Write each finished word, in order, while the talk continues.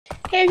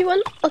Hey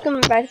everyone, welcome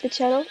back to the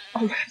channel.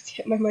 Oh my, I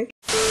hit my mic.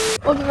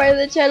 Welcome back to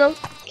the channel.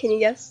 Can you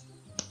guess?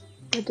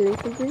 We're doing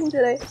something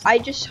today. I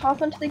just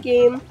hopped onto the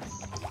game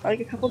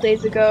like a couple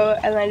days ago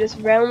and I just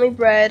randomly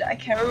bred. I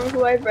can't remember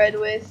who I bred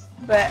with,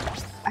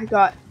 but I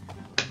got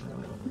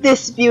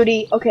this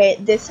beauty. Okay,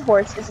 this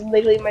horse is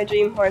literally my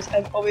dream horse.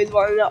 I've always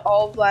wanted an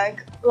all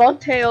black, long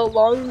tail,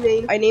 long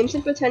mane. I named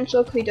him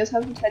Potential because he does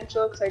have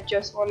potential because I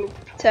just wanted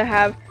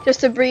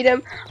to breed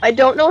him. I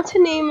don't know what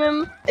to name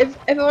him. If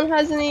everyone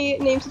has any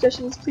name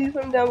suggestions, please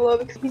put them down below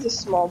because he's a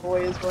small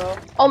boy as well.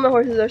 All my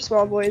horses are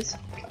small boys.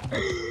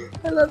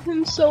 I love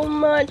him so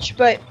much,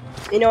 but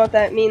you know what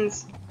that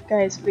means,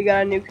 guys? We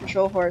got a new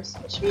control horse,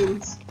 which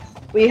means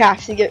we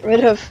have to get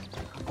rid of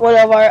one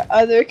of our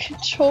other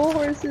control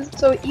horses.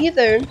 So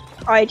either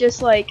I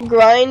just like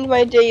grind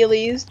my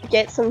dailies,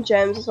 get some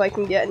gems so I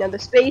can get another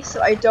space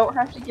so I don't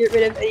have to get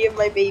rid of any of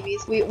my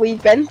babies.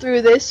 We've been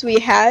through this. We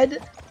had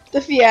the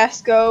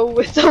fiasco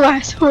with the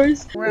last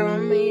horse.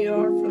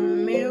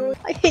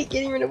 I hate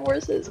getting rid of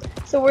horses.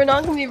 So we're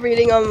not going to be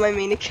breeding on my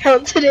main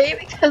account today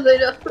because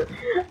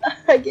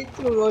I get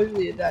too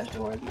emotionally attached to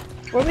horses.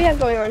 What do we have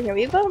going on here?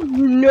 We've got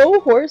no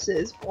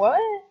horses.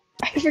 What?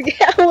 I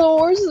forget how little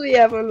horses we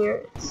have on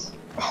here.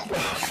 Oh my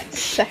god, that's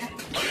sad.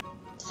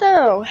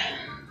 So,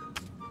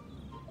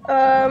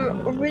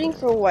 we're breeding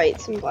for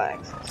whites and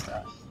blacks and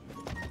stuff.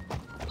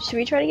 Should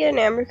we try to get an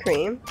amber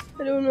cream?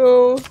 I don't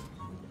know.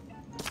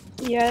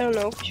 Yeah, I don't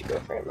know if we should go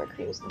for amber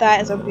creams.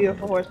 That is a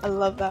beautiful horse. I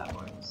love that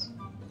horse.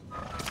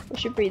 We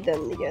should breed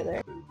them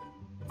together.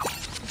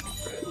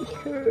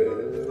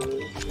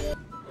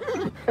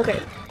 Okay,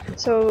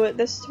 so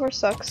this horse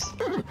sucks.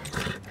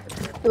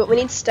 But we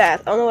need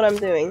stats. I don't know what I'm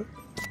doing.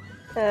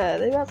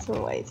 They got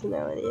some whites in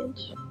their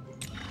lineage.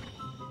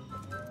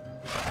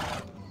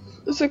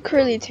 It's a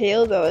curly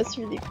tail though, it's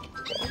really cool.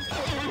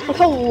 Look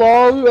how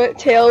long that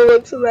tail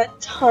looks on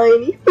that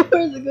tiny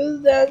horse. It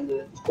goes down to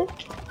its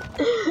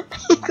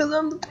it goes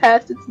on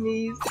past its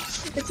knees.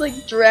 It's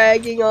like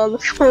dragging on the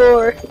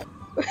floor.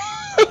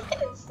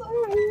 It's so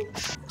weird.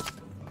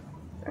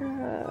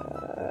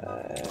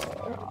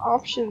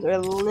 Options are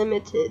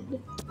limited.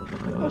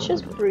 Let's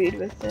just breed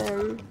with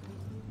them.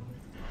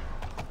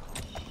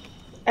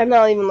 I'm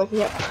not even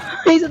looking at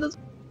price of this.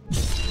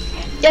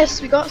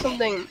 Yes, we got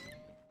something.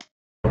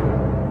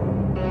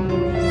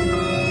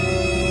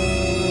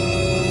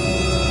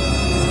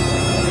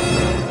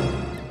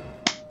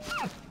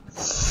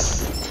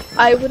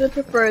 I would have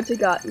preferred to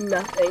got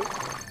nothing.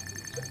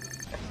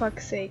 For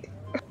fuck's sake.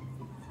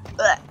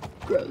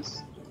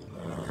 Gross.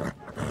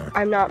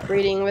 I'm not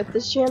breeding with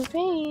this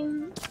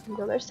champagne.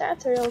 Until their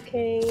stats are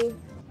okay.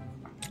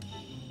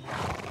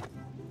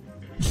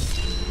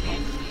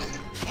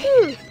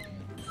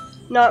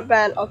 Not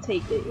bad, I'll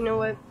take it. You know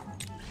what?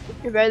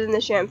 You're better than the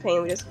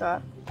champagne we just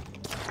got.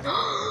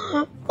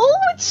 Oh,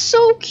 it's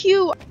so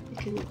cute!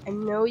 I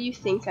know you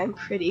think I'm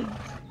pretty.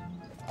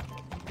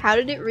 How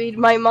did it read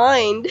my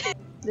mind?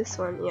 This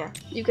one, yeah.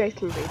 You guys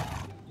can read.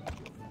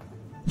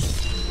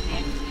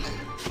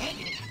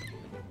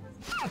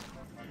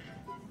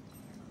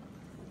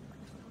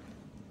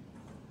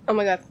 Oh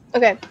my god.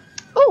 Okay.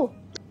 Oh!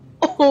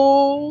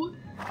 Oh!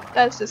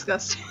 That's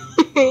disgusting.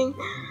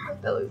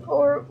 That looks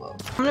horrible.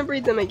 I'm gonna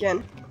breed them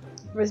again.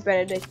 Where's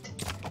Benedict?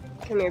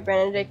 Come here,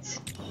 Benedict.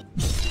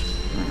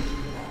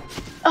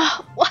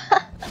 Oh, what?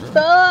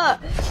 Ah!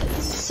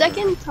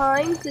 Second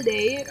time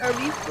today? Are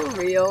we for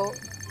real?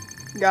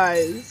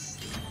 Guys.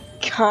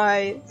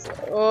 Guys.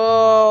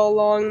 Oh,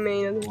 long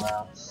mane as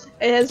well.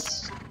 It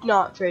has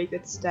not very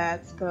good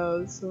stats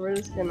though, so we're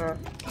just gonna...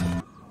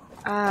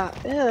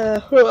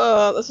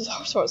 this is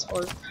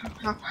horrible.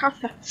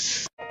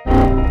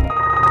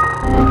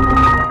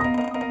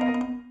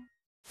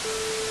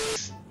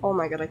 Oh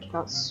my god, I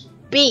cannot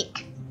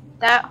speak!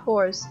 That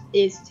horse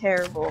is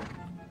terrible.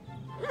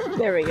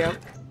 There we go.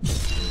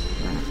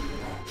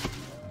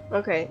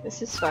 Okay,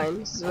 this is fine.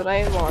 This is what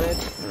I wanted.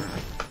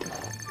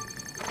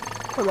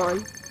 Come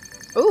on.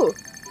 Ooh!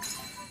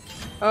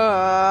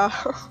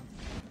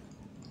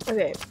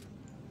 Okay.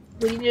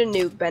 We need a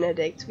new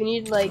Benedict. We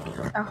need like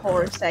a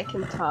horse that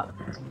can top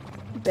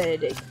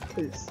Benedict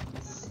because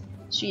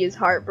she is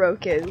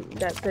heartbroken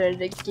that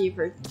Benedict gave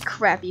her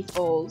crappy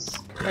foals.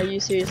 Are you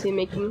seriously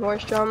making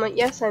horse drama?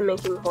 Yes, I'm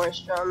making horse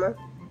drama.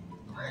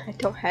 I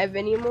don't have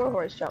any more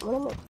horse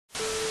drama.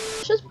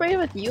 Let's just breed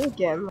with you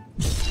again.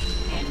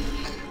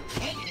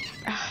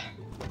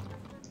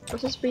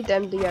 Let's just breed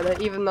them together,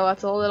 even though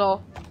that's a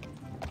little...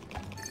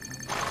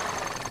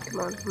 Come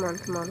on, come on,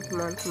 come on,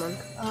 come on, come on.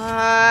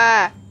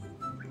 Ah!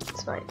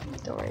 It's fine.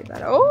 Don't worry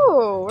about it.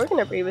 Oh, we're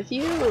gonna breed with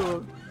you.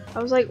 I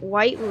was like,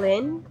 White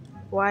Lynn?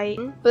 White.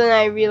 But then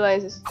I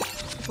realized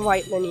it's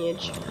white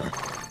lineage.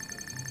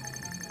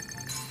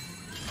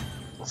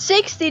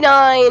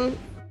 69!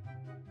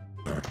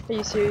 Are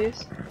you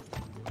serious?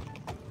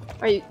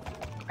 Are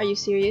you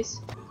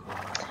serious?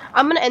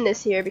 I'm gonna end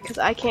this here because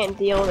I can't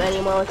deal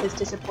anymore with this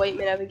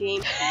disappointment of a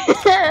game.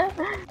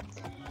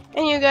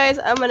 And you guys,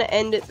 I'm gonna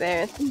end it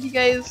there. Thank you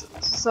guys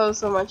so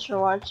much for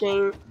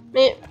watching.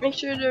 Make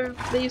sure to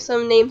leave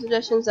some name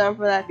suggestions down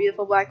for that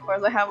beautiful black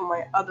horse I have on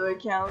my other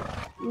account.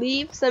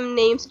 Leave some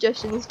name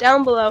suggestions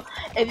down below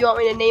if you want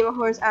me to name a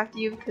horse after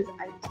you, because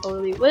I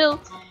totally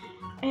will.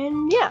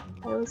 And yeah,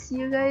 I will see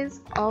you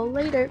guys all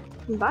later.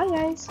 Bye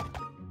guys!